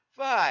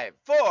5,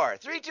 4,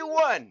 3, 2,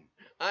 1.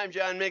 I'm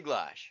John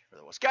Miglosh for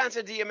the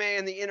Wisconsin DMA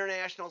and the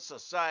International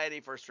Society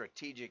for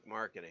Strategic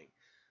Marketing.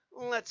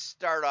 Let's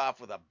start off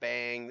with a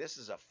bang. This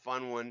is a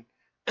fun one.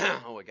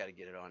 Oh, I got to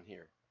get it on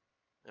here.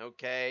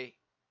 Okay.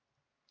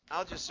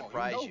 I'll just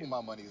surprise you know who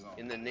my money's on.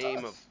 in the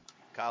name of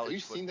college Have you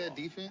football. seen that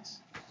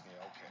defense?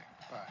 Yeah, okay.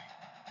 Bye.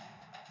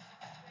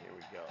 Here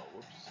we go.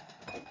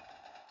 Whoops.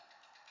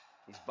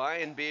 He's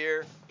buying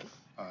beer.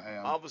 Hey,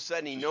 All of a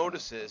sudden he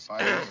notices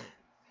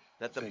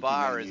that the Think you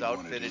bar may is need one of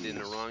outfitted in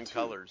the these, wrong too.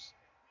 colors.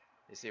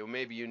 They say, well,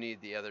 maybe you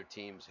need the other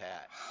team's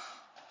hat.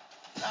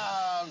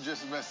 Nah, I'm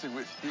just messing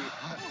with you.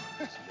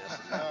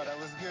 No, that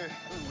was good.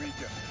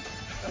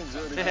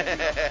 Enjoy the game.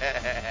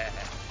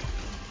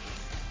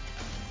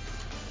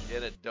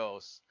 Get a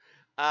dose.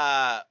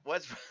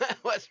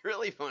 What's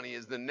really funny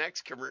is the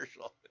next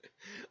commercial.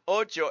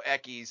 Ocho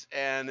Ekis,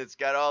 and it's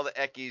got all the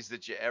Ekis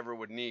that you ever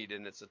would need,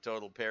 and it's a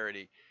total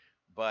parody.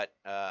 But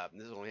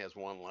this only has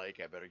one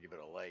like. I better give it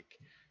a like.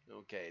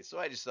 Okay, so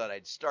I just thought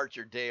I'd start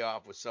your day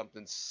off with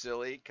something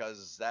silly,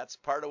 because that's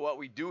part of what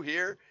we do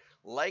here,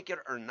 like it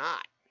or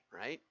not,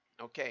 right?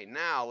 Okay,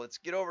 now let's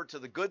get over to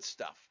the good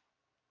stuff.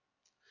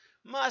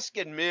 Musk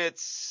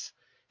admits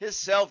his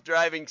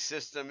self-driving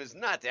system is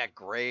not that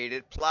great.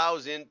 It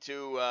plows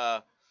into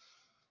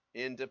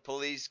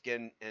police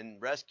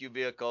and rescue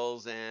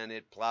vehicles, and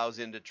it plows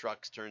into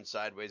trucks turned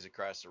sideways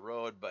across the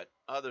road. But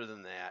other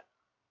than that,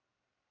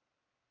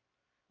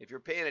 if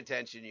you're paying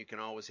attention, you can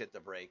always hit the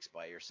brakes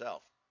by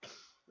yourself.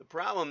 The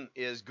problem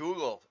is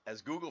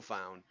as Google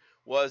found,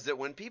 was that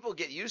when people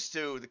get used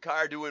to the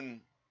car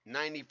doing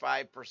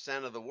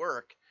 95% of the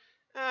work,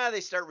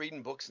 they start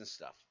reading books and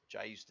stuff,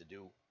 which I used to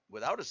do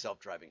without a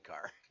self-driving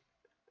car.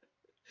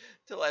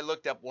 Till I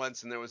looked up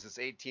once and there was this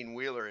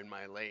 18-wheeler in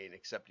my lane,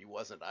 except he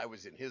wasn't. I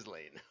was in his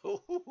lane.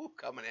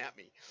 Coming at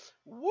me.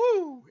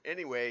 Woo!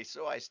 Anyway,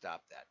 so I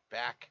stopped that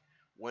back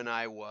when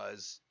I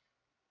was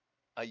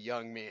a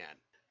young man.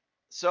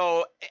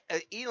 So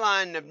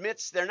Elon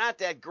admits they're not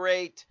that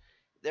great.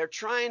 They're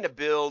trying to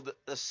build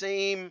the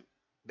same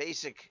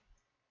basic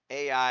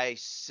AI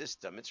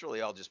system. It's really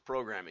all just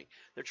programming.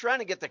 They're trying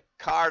to get the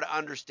car to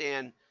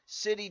understand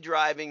city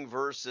driving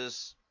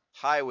versus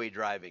highway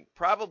driving.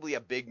 Probably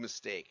a big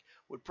mistake.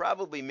 Would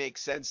probably make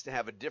sense to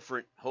have a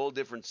whole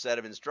different set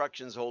of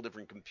instructions, whole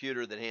different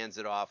computer that hands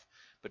it off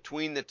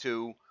between the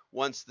two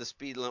once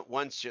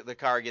the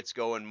car gets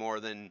going more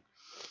than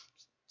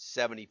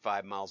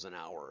 75 miles an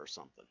hour or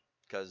something.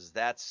 Because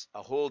that's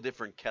a whole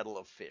different kettle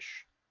of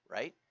fish,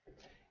 right?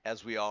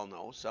 As we all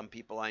know, some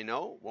people I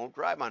know won't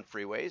drive on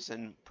freeways,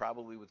 and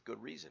probably with good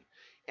reason.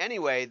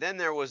 Anyway, then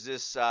there was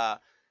this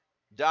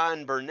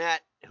Don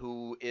Burnett,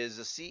 who is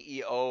a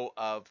CEO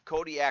of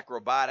Kodiak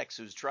Robotics,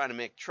 who's trying to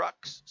make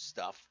trucks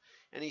stuff.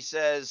 And he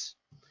says,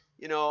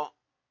 really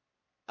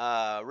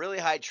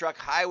high truck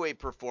highway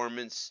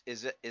performance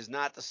is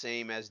not the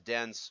same as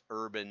dense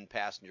urban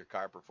passenger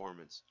car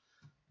performance.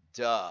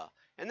 Duh.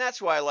 And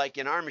that's why, like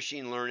in our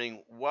machine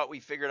learning, what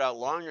we figured out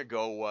long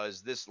ago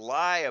was this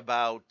lie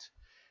about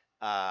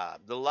tell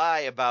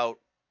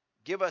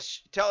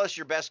us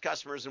your best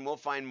customers and we'll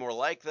find more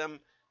like them.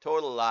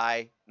 Total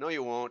lie. No,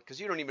 you won't, because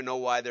you don't even know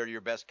why they're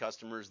your best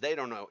customers. They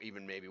don't know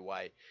even maybe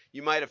why.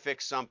 You might have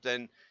fixed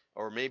something,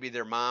 or maybe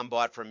their mom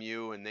bought from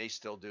you and they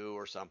still do,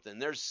 or something.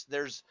 There's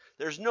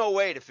no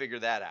way to figure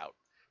that out.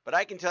 But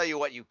I can tell you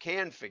what you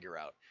can figure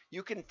out.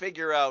 You can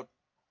figure out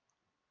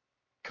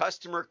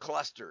customer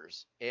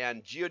clusters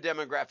and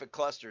geodemographic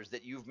clusters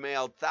that you've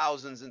mailed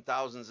thousands and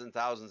thousands and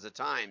thousands of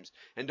times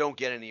and don't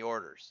get any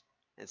orders,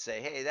 and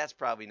say, hey, that's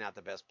probably not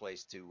the best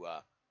place to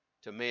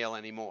mail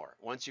anymore.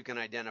 Once you can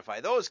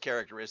identify those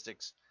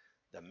characteristics,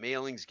 the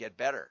mailings get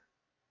better,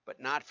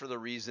 but not for the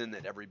reason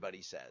that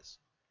everybody says,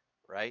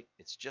 right?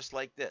 It's just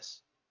like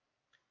this.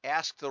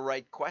 Ask the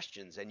right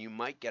questions and you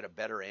might get a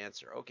better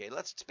answer. Okay,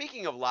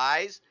 speaking of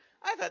lies,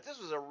 I thought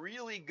this was a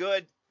really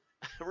good,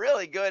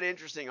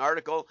 interesting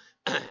article.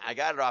 I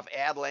got it off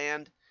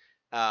Adland.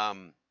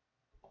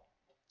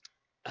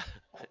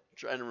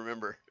 Trying to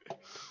remember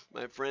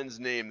my friend's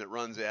name that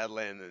runs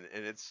Adland,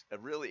 and it's a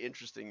really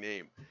interesting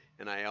name,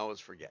 and I always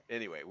forget.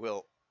 Anyway,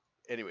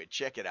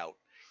 check it out.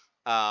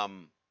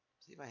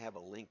 See if I have a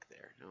link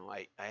there. No,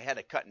 I had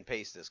to cut and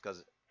paste this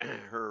because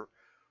her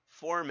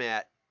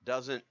format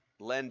doesn't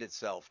lend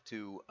itself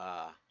to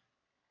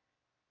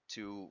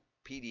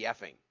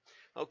PDFing.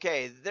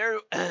 Okay,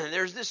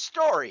 there's this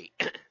story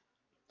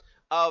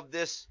of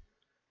this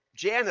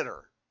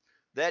janitor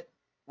that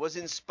was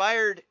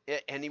inspired,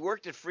 and he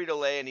worked at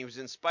Frito-Lay, and he was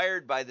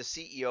inspired by the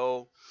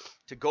CEO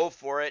to go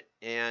for it,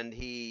 and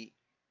he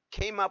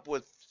came up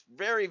with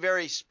very,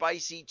 very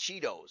spicy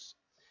Cheetos,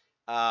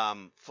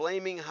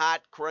 flaming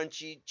hot,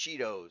 crunchy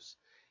Cheetos,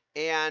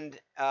 and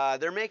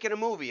they're making a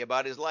movie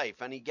about his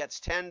life, and he gets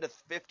 $10,000 to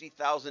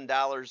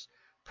 $50,000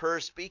 per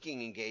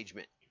speaking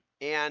engagement,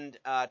 and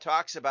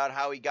talks about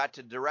how he got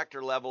to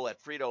director level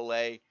at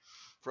Frito-Lay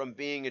from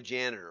being a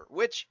janitor,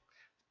 which,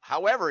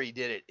 however he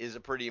did it, is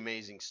a pretty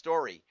amazing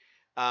story.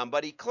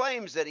 But he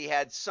claims that he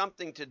had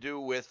something to do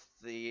with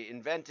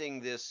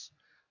inventing this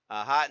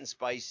hot and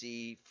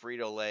spicy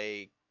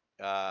Frito-Lay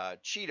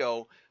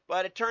Cheeto,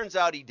 but it turns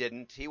out he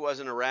didn't. He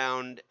wasn't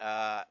around.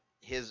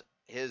 His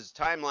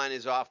timeline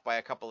is off by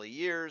a couple of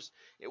years.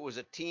 It was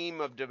a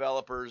team of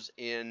developers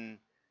in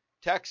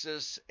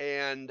Texas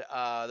and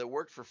that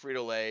worked for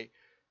Frito-Lay.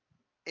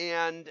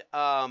 And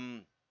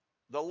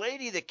the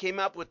lady that came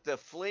up with the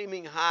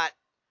flaming hot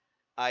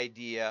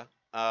idea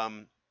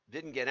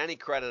didn't get any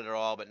credit at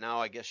all, but now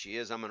I guess she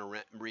is. I'm going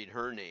to read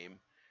her name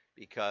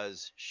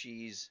because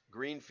she's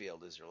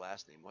Greenfield is her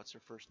last name. What's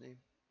her first name?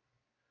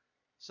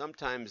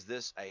 Sometimes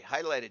I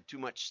highlighted too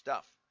much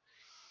stuff.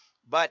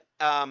 But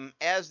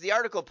as the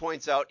article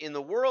points out, in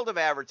the world of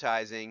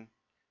advertising,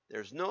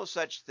 there's no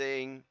such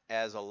thing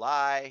as a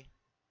lie.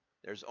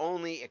 There's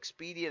only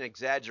expedient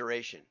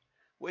exaggeration,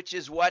 which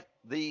is what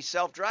the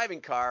self-driving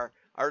car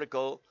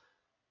article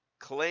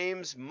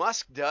claims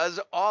Musk does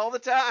all the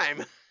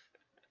time.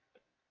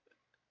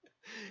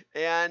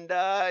 And,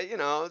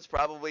 it's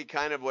probably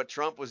kind of what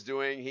Trump was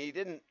doing.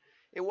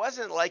 It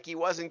wasn't like he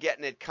wasn't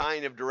getting it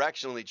kind of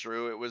directionally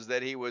true. It was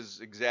that he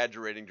was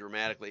exaggerating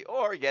dramatically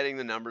or getting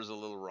the numbers a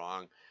little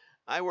wrong.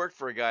 I worked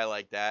for a guy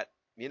like that,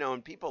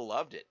 and people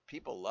loved it.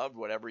 People loved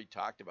whatever he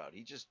talked about.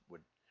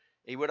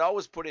 He would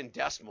always put in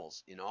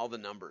decimals in all the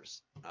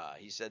numbers.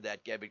 He said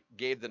that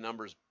gave the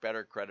numbers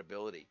better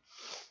credibility,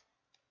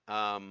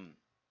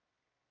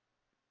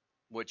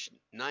 which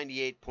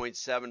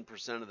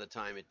 98.7% of the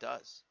time it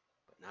does,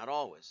 but not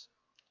always.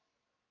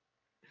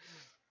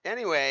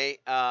 Anyway,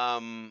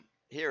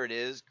 here it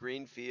is,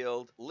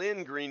 Greenfield.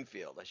 Lynn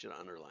Greenfield. I should have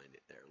underlined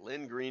it there.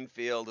 Lynn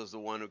Greenfield is the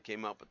one who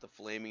came up with the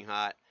flaming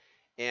hot.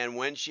 And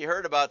when she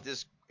heard about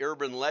this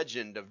urban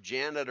legend of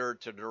janitor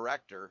to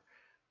director,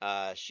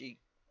 she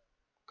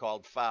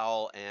called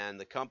foul, and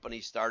the company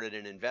started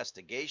an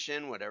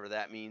investigation, whatever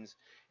that means,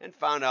 and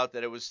found out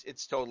that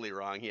it's totally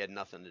wrong. He had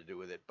nothing to do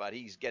with it, but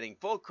he's getting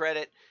full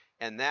credit,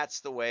 and that's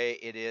the way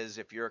it is.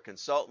 If you're a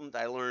consultant,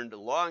 I learned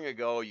long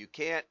ago, you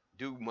can't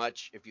do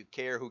much if you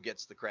care who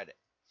gets the credit.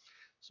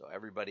 So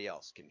everybody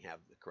else can have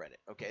the credit.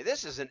 Okay,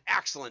 this is an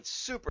excellent,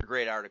 super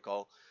great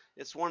article.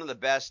 It's one of the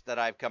best that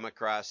I've come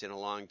across in a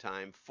long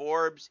time.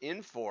 Forbes,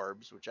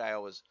 which I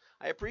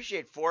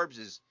appreciate Forbes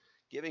is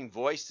giving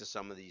voice to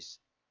some of these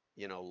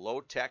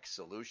low-tech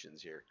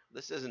solutions here.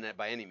 This isn't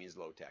by any means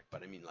low-tech,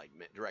 but I mean like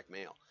direct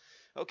mail.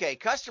 Okay,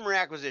 customer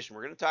acquisition.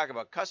 We're going to talk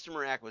about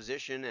customer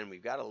acquisition, and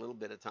we've got a little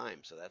bit of time,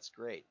 so that's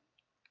great.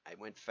 I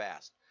went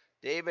fast.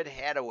 David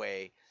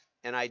Hadaway,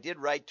 and I did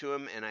write to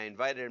him, and I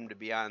invited him to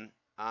be on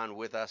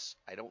with us.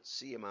 I don't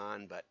see him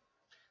on, but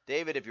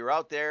David, if you're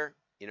out there,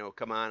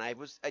 come on. I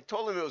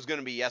told him it was going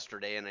to be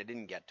yesterday, and I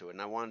didn't get to it,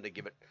 and I wanted to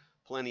give it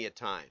plenty of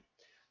time.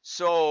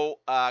 So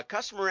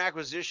customer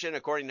acquisition,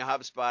 according to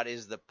HubSpot,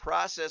 is the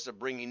process of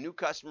bringing new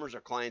customers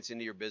or clients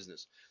into your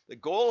business. The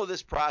goal of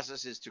this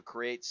process is to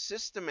create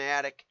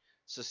systematic,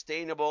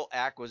 sustainable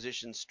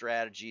acquisition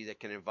strategy that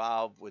can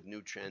evolve with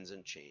new trends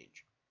and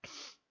change.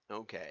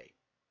 Okay.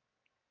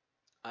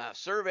 A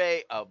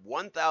survey of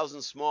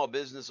 1,000 small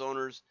business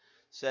owners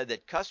said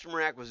that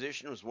customer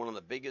acquisition was one of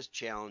the biggest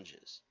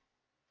challenges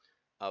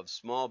of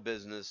small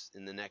business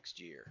in the next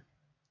year.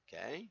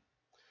 Okay?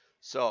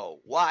 So,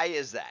 why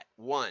is that?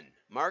 1,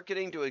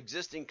 marketing to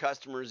existing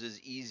customers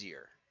is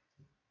easier.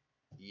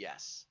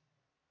 Yes.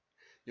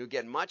 You'll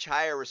get much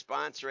higher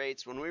response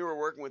rates. When we were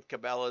working with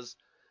Cabela's,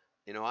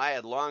 I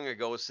had long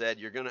ago said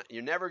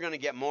you're never going to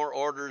get more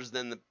orders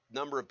than the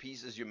number of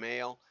pieces you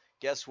mail.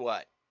 Guess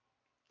what?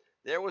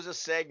 There was a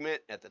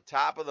segment at the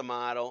top of the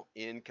model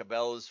in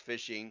Cabela's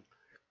Fishing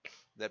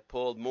that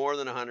pulled more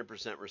than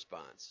 100%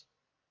 response.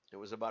 It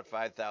was about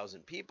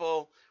 5,000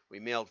 people. We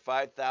mailed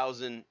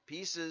 5,000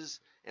 pieces,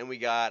 and we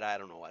got,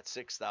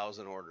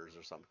 6,000 orders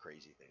or some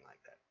crazy thing like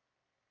that.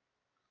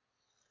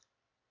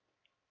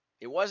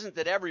 It wasn't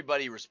that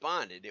everybody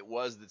responded. It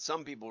was that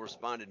some people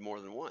responded more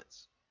than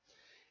once.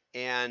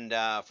 And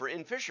for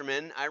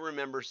InFisherman, I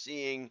remember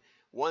seeing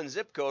one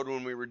zip code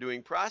when we were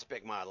doing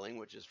prospect modeling,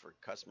 which is for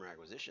customer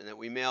acquisition, that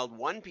we mailed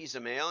one piece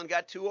of mail and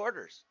got 2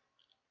 orders.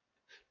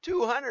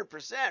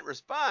 200%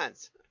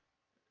 response.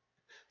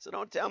 So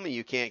don't tell me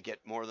you can't get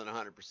more than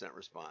 100%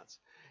 response.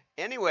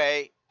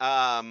 Anyway,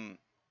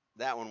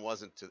 that one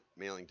wasn't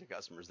mailing to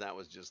customers. That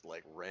was just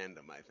like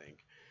random, I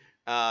think.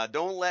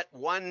 Don't let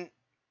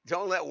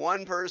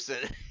one person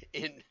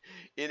in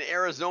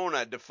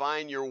Arizona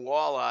define your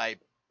walleye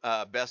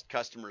best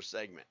customer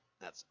segment.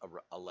 That's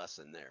a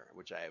lesson there,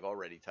 which I have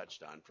already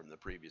touched on from the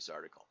previous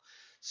article.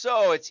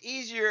 So it's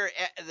easier.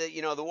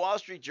 The Wall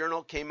Street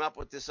Journal came up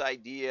with this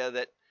idea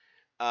that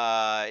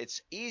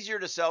it's easier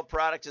to sell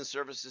products and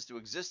services to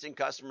existing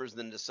customers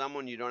than to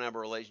someone you don't have a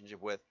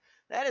relationship with.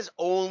 That is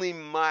only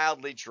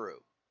mildly true.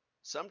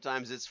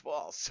 Sometimes it's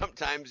false.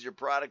 Sometimes your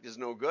product is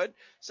no good.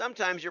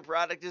 Sometimes your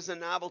product is a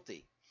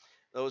novelty.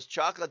 Those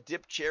chocolate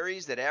dipped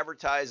cherries that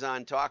advertise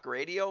on talk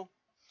radio,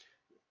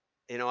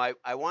 I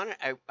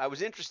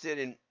was interested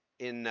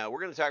in we're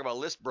going to talk about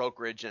list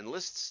brokerage and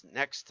lists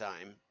next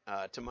time,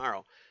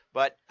 tomorrow.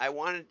 But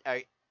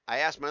I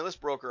asked my list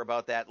broker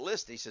about that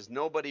list. He says,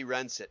 nobody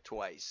rents it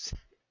twice.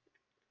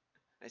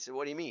 I said,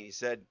 what do you mean? He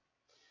said,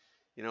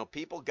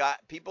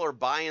 People are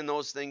buying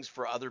those things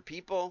for other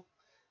people.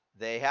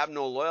 They have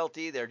no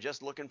loyalty. They're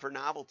just looking for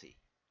novelty.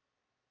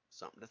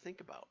 Something to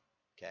think about.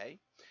 Okay?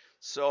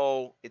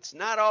 So it's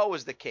not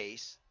always the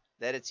case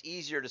that it's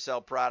easier to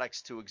sell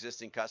products to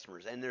existing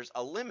customers, and there's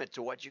a limit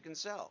to what you can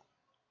sell,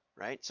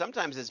 right?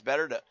 Sometimes it's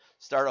better to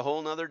start a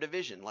whole nother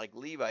division like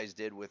Levi's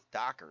did with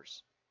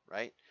Dockers,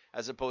 right?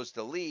 As opposed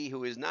to Lee,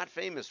 who is not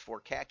famous for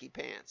khaki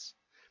pants,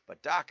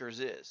 but Dockers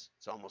is.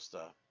 It's almost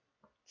a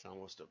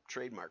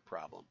trademark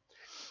problem.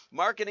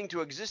 Marketing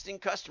to existing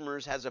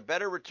customers has a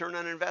better return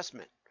on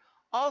investment.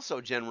 Also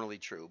generally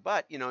true,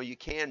 but you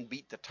can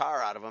beat the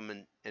tar out of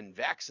them and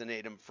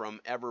vaccinate them from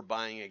ever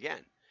buying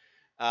again.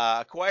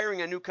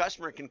 Acquiring a new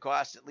customer can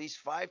cost at least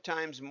 5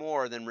 times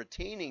more than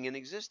retaining an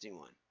existing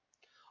one.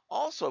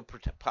 Also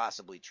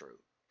possibly true,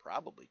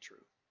 probably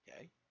true,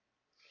 okay?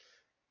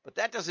 But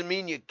that doesn't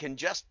mean you can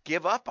just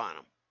give up on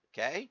them,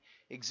 okay?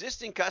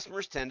 Existing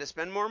customers tend to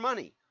spend more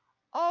money.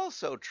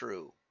 Also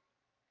true,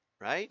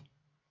 right?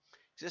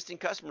 Existing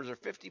customers are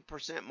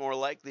 50% more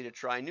likely to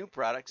try new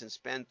products and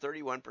spend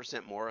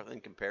 31% more than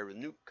compared with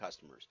new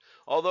customers.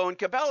 Although in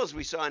Cabela's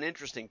we saw an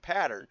interesting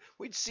pattern.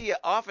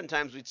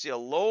 Oftentimes we'd see a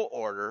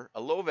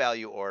low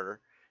value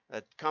order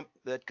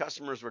that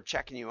customers were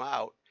checking you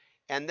out,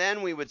 and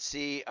then we would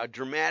see a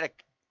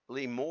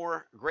dramatically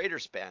greater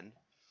spend.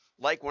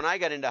 Like when I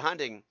got into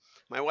hunting,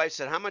 my wife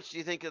said, "How much do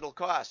you think it'll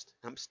cost?"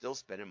 I'm still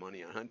spending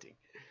money on hunting.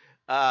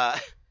 I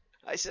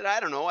said, "I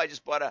don't know. I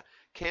just bought a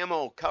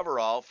camo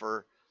coverall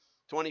for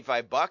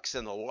 $25,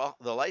 and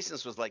the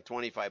license was like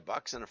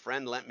 $25, and a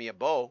friend lent me a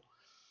bow.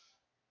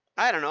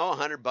 I don't know,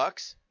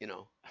 $100.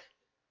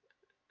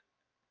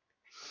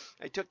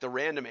 I took the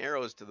random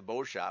arrows to the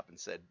bow shop and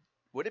said,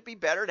 "Would it be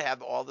better to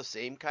have all the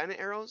same kind of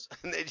arrows?"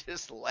 And they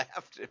just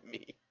laughed at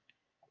me.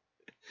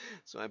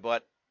 So I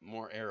bought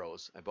more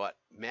arrows. I bought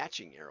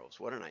matching arrows.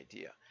 What an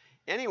idea.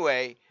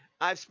 Anyway,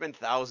 I've spent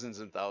thousands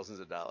and thousands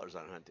of dollars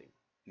on hunting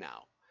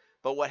now.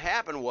 But what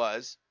happened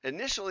was,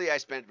 initially I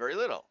spent very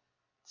little.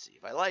 See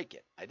if I like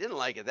it. I didn't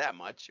like it that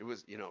much. It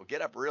was,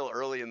 get up real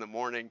early in the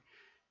morning,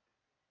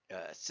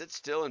 sit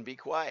still and be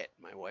quiet.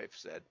 My wife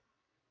said,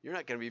 "You're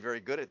not going to be very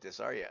good at this,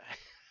 are you?"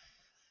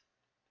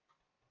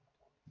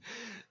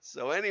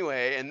 So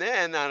anyway, and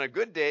then on a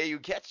good day you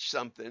catch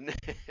something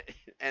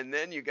and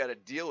then you got to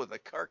deal with a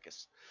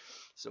carcass.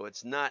 So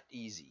it's not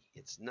easy.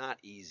 It's not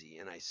easy.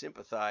 And I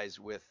sympathize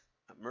with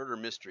murder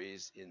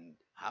mysteries in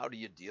how do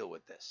you deal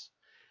with this,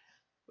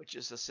 which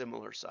is a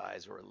similar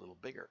size or a little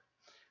bigger.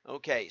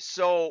 Okay,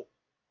 so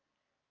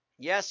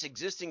yes,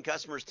 existing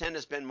customers tend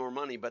to spend more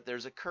money, but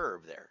there's a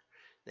curve there.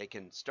 They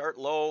can start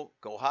low,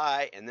 go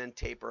high, and then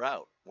taper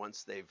out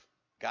once they've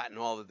gotten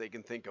all that they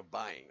can think of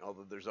buying,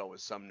 although there's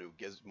always some new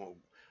gizmo,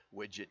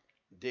 widget,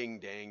 ding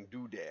dang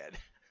doodad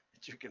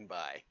that you can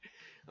buy.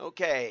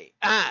 Okay,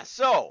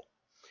 so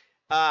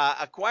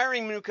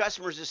acquiring new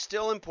customers is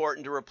still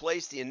important to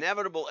replace the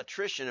inevitable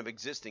attrition of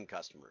existing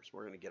customers.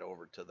 We're going to get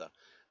over to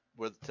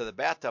the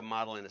bathtub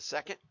model in a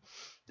second.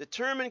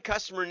 Determine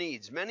customer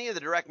needs. Many of the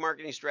direct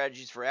marketing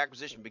strategies for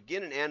acquisition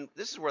begin and end.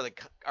 This is where the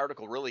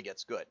article really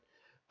gets good.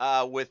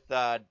 With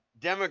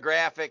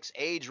demographics,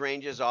 age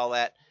ranges, all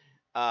that.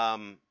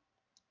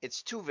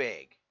 It's too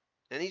vague.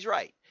 And he's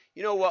right.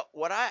 You know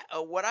what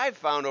I've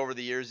found over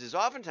the years is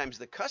oftentimes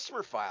the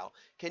customer file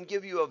can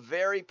give you a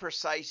very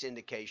precise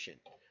indication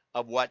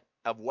of what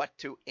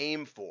to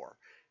aim for,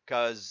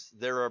 because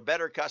there are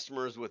better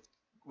customers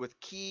with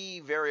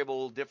key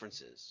variable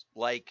differences,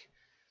 like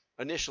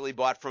initially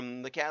bought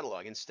from the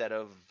catalog instead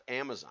of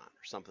Amazon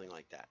or something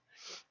like that.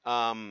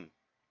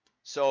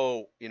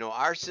 So,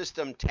 our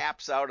system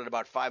taps out at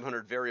about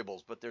 500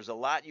 variables, but there's a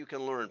lot you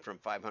can learn from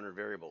 500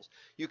 variables.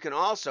 You can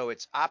also,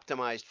 it's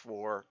optimized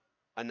for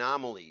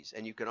anomalies,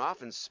 and you can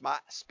often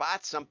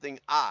spot something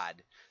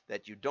odd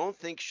that you don't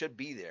think should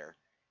be there,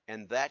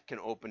 and that can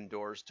open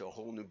doors to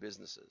whole new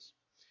businesses.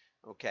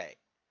 Okay.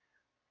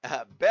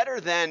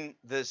 Better than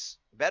this,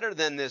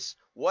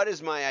 what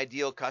is my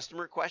ideal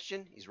customer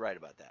question? He's right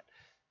about that.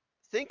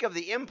 Think of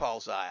the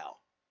impulse aisle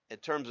in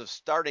terms of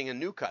starting a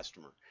new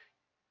customer.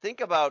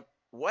 Think about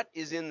what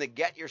is in the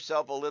get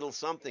yourself a little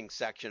something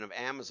section of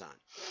Amazon.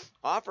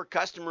 Offer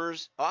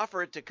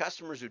it to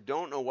customers who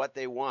don't know what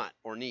they want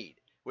or need,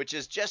 which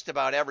is just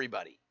about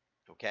everybody.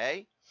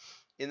 Okay?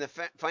 In the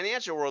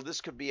financial world, this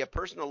could be a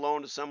personal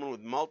loan to someone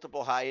with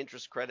multiple high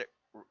interest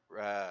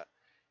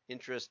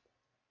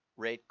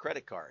rate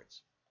credit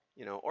cards,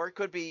 or it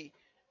could be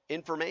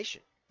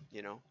information,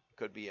 it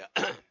could be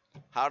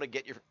how to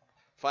get your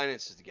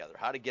finances together,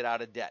 how to get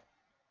out of debt,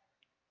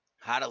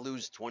 how to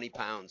lose 20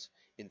 pounds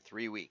in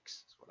 3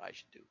 weeks. That's what I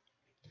should do.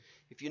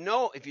 If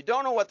you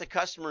don't know what the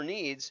customer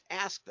needs,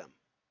 ask them.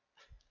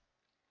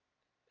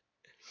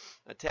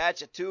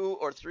 Attach a 2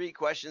 or 3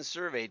 question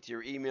survey to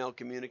your email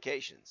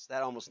communications.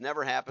 That almost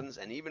never happens,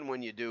 and even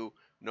when you do,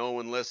 no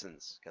one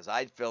listens, because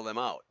I'd fill them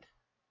out.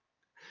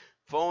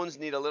 Phones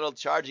need a little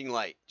charging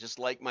light, just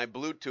like my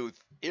Bluetooth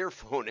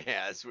earphone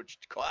has, which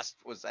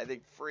was, I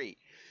think, free.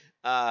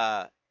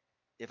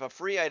 If a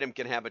free item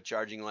can have a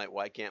charging light,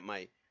 why can't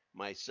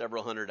my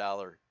several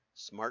 $100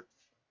 smart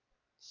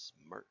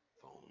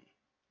Smartphone.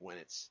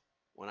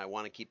 When I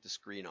want to keep the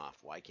screen off,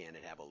 why can't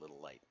it have a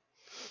little light?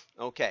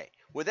 Okay.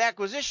 With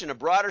acquisition, a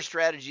broader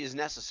strategy is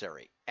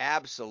necessary.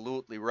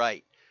 Absolutely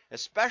right.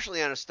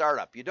 Especially on a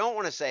startup. You don't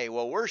want to say,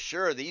 well, we're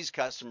sure these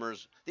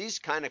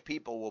kind of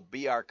people will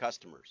be our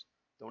customers.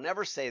 Don't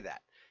ever say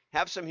that.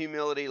 Have some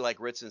humility, like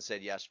Ritson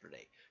said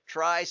yesterday.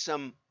 Try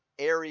some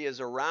areas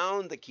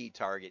around the key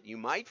target. You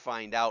might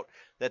find out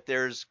that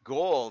there's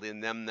gold in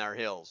them there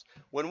hills.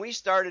 When we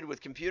started with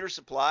computer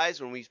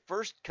supplies, when we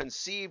first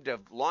conceived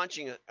of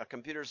launching a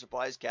computer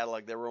supplies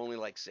catalog, there were only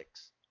like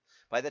 6.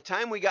 By the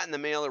time we got in the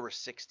mail, there were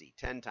 60,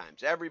 10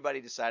 times.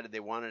 Everybody decided they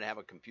wanted to have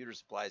a computer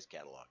supplies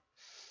catalog.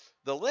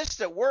 The lists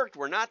that worked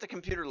were not the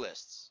computer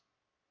lists.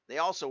 They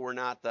also were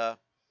not the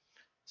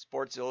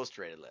Sports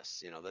Illustrated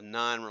lists, the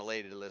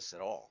non-related lists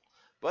at all.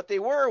 But they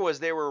were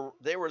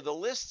the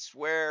lists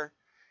where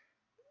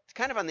it's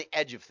kind of on the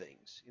edge of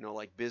things,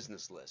 like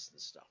business lists and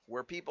stuff,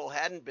 where people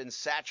hadn't been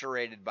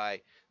saturated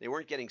by, they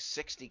weren't getting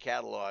 60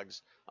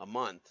 catalogs a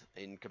month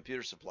in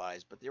computer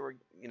supplies, but they were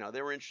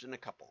interested in a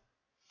couple.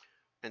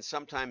 And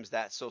sometimes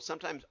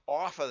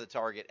off of the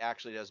target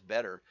actually does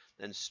better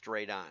than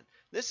straight on.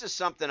 This is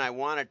something I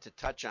wanted to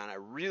touch on. I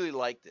really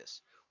like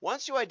this.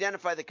 Once you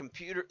identify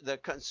the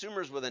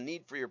consumers with a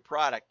need for your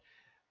product,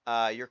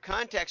 your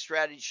contact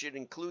strategy should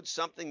include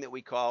something that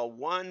we call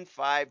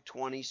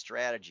 1-5-20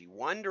 strategy.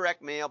 1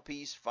 direct mail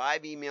piece,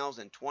 5 emails,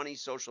 and 20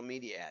 social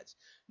media ads.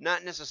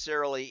 Not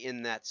necessarily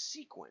in that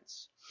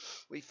sequence.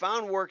 We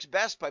found works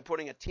best by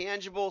putting a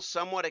tangible,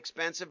 somewhat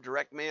expensive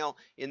direct mail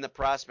in the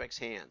prospect's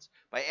hands.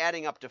 By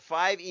adding up to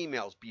 5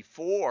 emails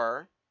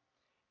before,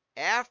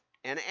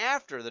 and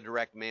after the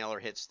direct mailer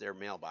hits their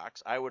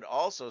mailbox. I would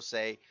also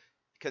say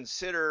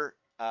consider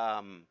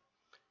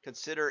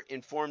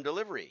informed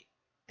delivery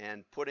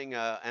and putting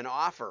an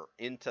offer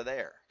into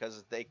there,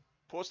 because the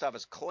post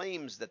office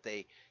claims that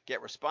they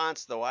get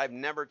response, though I've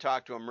never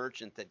talked to a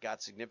merchant that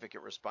got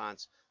significant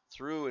response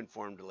through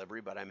informed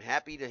delivery, but I'm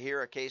happy to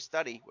hear a case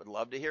study. Would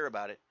love to hear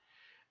about it.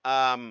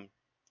 And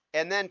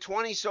then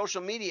 20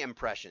 social media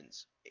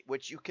impressions,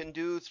 which you can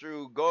do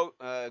through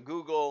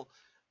Google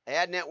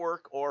Ad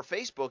Network or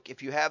Facebook.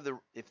 If you have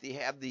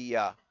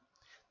the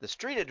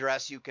street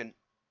address, you can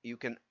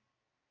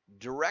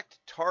direct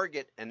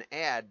target an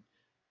ad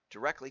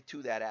directly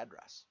to that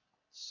address.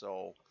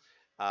 So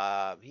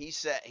he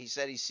said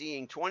he's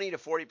seeing 20 to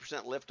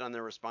 40% lift on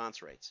their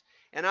response rates.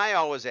 And I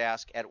always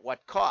ask, at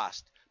what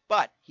cost?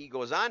 But he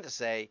goes on to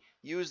say,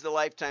 use the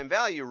lifetime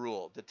value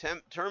rule to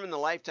determine the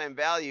lifetime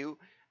value.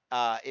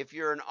 If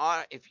your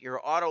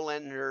auto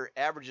lender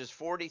averages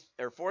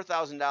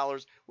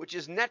 $4,000, which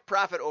is net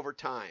profit over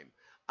time.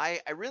 I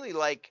really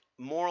like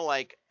more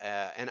like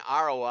an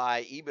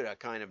ROI, EBITDA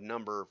kind of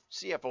number.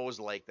 CFOs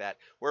like that,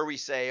 where we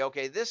say,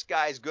 okay, this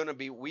guy's going to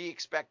be, we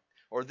expect,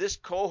 or this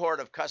cohort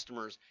of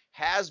customers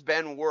has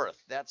been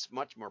worth, that's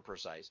much more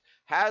precise,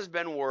 has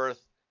been worth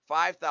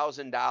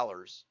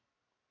 $5,000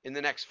 in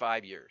the next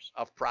 5 years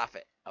of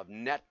profit, of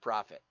net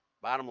profit,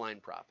 bottom line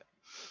profit.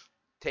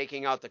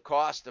 Taking out the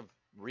cost of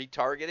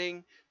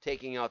retargeting,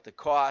 taking out the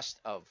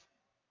cost of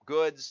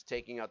goods,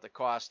 taking out the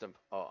cost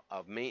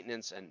of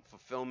maintenance and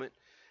fulfillment.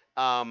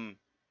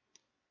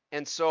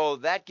 And so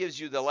that gives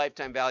you the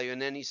lifetime value.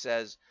 And then he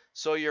says,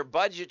 so your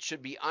budget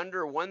should be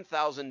under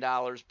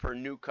 $1,000 per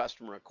new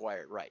customer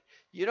acquired. Right.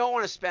 You don't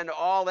want to spend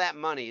all that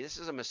money. This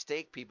is a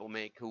mistake people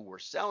make who were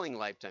selling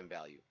lifetime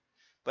value.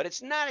 But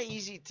it's not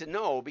easy to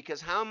know, because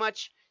how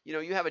much,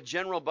 you have a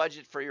general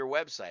budget for your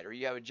website, or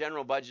you have a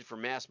general budget for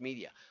mass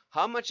media.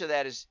 How much of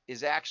that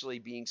is actually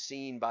being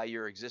seen by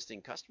your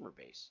existing customer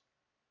base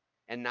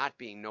and not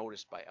being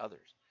noticed by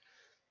others?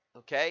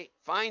 Okay,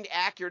 find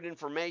accurate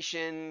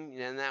information,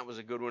 and that was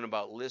a good one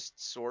about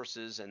list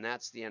sources, and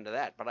that's the end of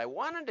that. But I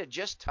wanted to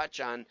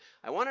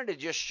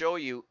just show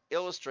you,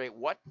 illustrate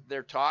what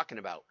they're talking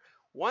about.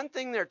 One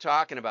thing they're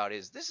talking about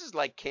is this is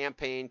like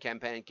campaign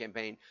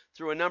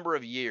through a number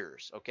of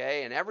years,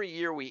 okay? And every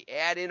year we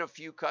add in a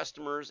few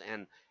customers,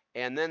 and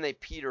then they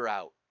peter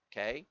out,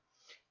 okay?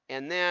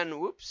 And then,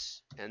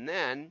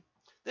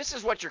 this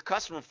is what your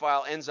customer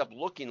file ends up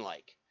looking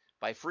like.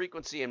 By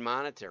frequency and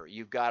monetary,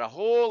 you've got a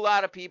whole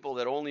lot of people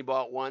that only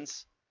bought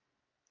once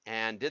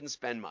and didn't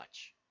spend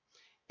much,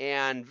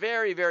 and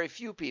very, very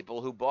few people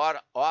who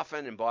bought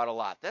often and bought a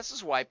lot. This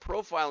is why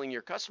profiling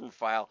your customer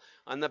file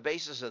on the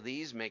basis of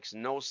these makes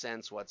no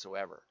sense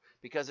whatsoever,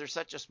 because they're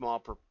such a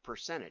small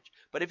percentage.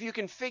 But if you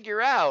can figure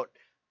out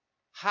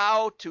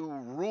how to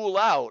rule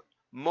out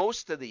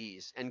most of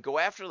these and go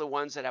after the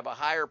ones that have a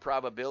higher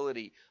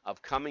probability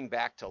of coming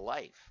back to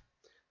life,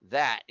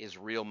 that is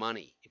real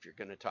money if you're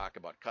going to talk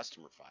about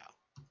customer file,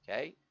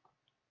 okay?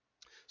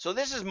 So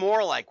this is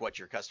more like what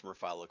your customer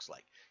file looks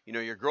like.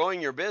 You're growing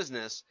your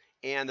business,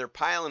 and they're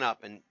piling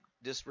up, and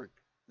this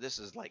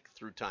is like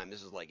through time.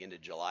 This is like into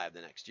July of the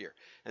next year.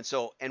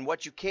 And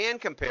what you can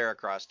compare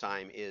across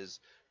time is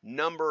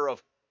number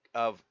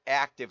of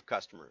active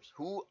customers,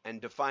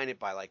 and define it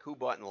by like who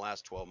bought in the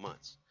last 12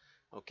 months,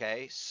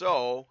 okay?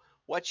 So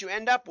what you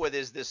end up with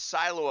is this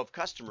silo of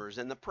customers,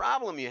 and the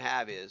problem you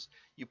have is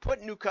you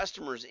put new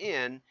customers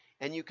in,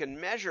 and you can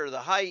measure the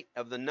height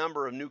of the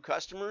number of new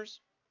customers,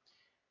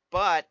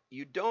 but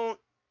you don't,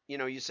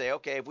 you say,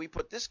 okay, if we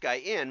put this guy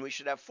in, we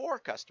should have 4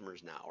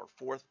 customers now, or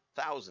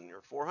 4,000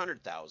 or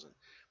 400,000.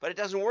 But it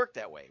doesn't work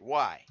that way.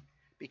 Why?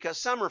 Because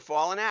some are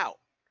falling out.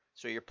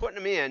 So you're putting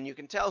them in. You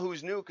can tell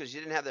who's new because you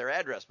didn't have their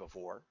address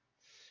before,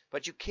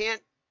 but you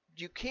can't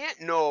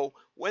know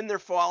when they're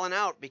falling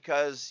out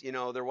because,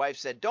 their wife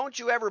said, don't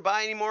you ever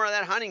buy any more of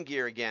that hunting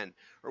gear again.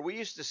 Or we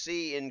used to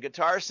see in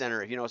Guitar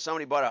Center, if,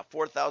 somebody bought a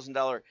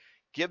 $4,000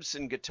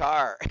 Gibson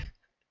guitar,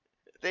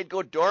 they'd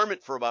go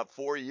dormant for about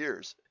 4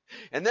 years.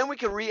 And then we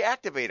could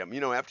reactivate them,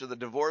 after the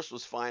divorce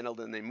was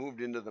finalized and they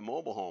moved into the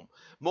mobile home.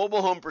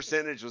 Mobile home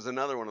percentage was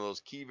another one of those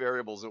key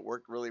variables that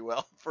worked really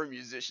well for a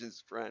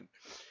musician's friend.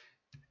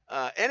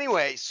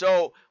 Anyway,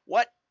 so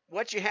what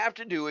you have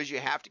to do is you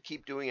have to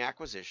keep doing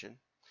acquisition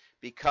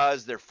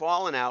because they're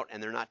falling out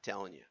and they're not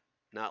telling you.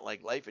 Not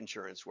like life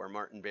insurance where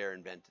Martin Bear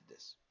invented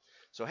this.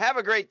 So have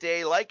a great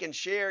day. Like and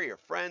share. Your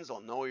friends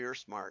will know you're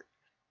smart.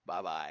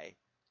 Bye-bye.